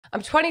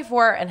I'm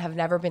 24 and have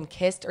never been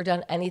kissed or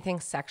done anything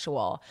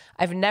sexual.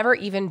 I've never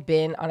even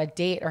been on a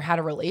date or had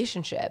a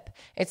relationship.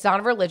 It's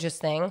not a religious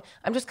thing.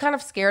 I'm just kind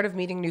of scared of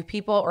meeting new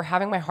people or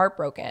having my heart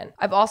broken.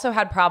 I've also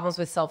had problems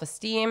with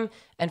self-esteem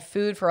and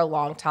food for a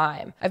long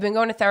time. I've been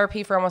going to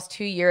therapy for almost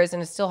 2 years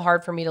and it's still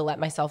hard for me to let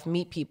myself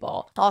meet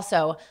people.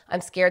 Also,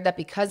 I'm scared that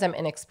because I'm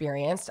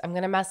inexperienced, I'm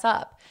gonna mess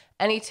up.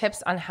 Any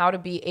tips on how to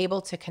be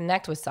able to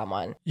connect with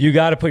someone? You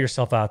got to put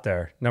yourself out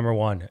there. Number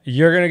one,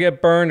 you're going to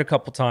get burned a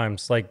couple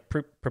times. Like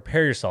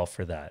prepare yourself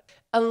for that.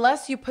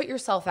 Unless you put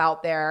yourself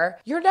out there,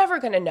 you're never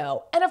gonna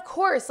know. And of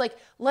course, like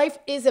life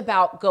is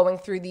about going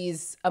through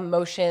these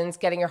emotions,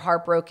 getting your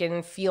heart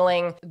broken,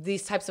 feeling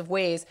these types of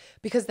ways,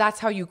 because that's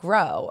how you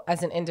grow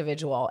as an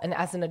individual and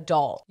as an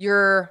adult.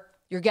 You're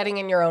getting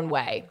in your own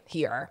way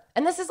here.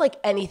 And this is like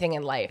anything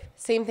in life.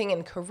 Same thing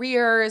in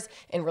careers,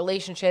 in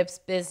relationships,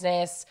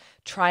 business,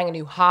 trying a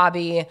new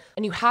hobby.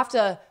 And you have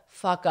to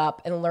fuck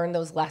up and learn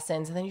those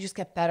lessons. And then you just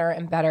get better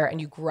and better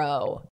and you grow.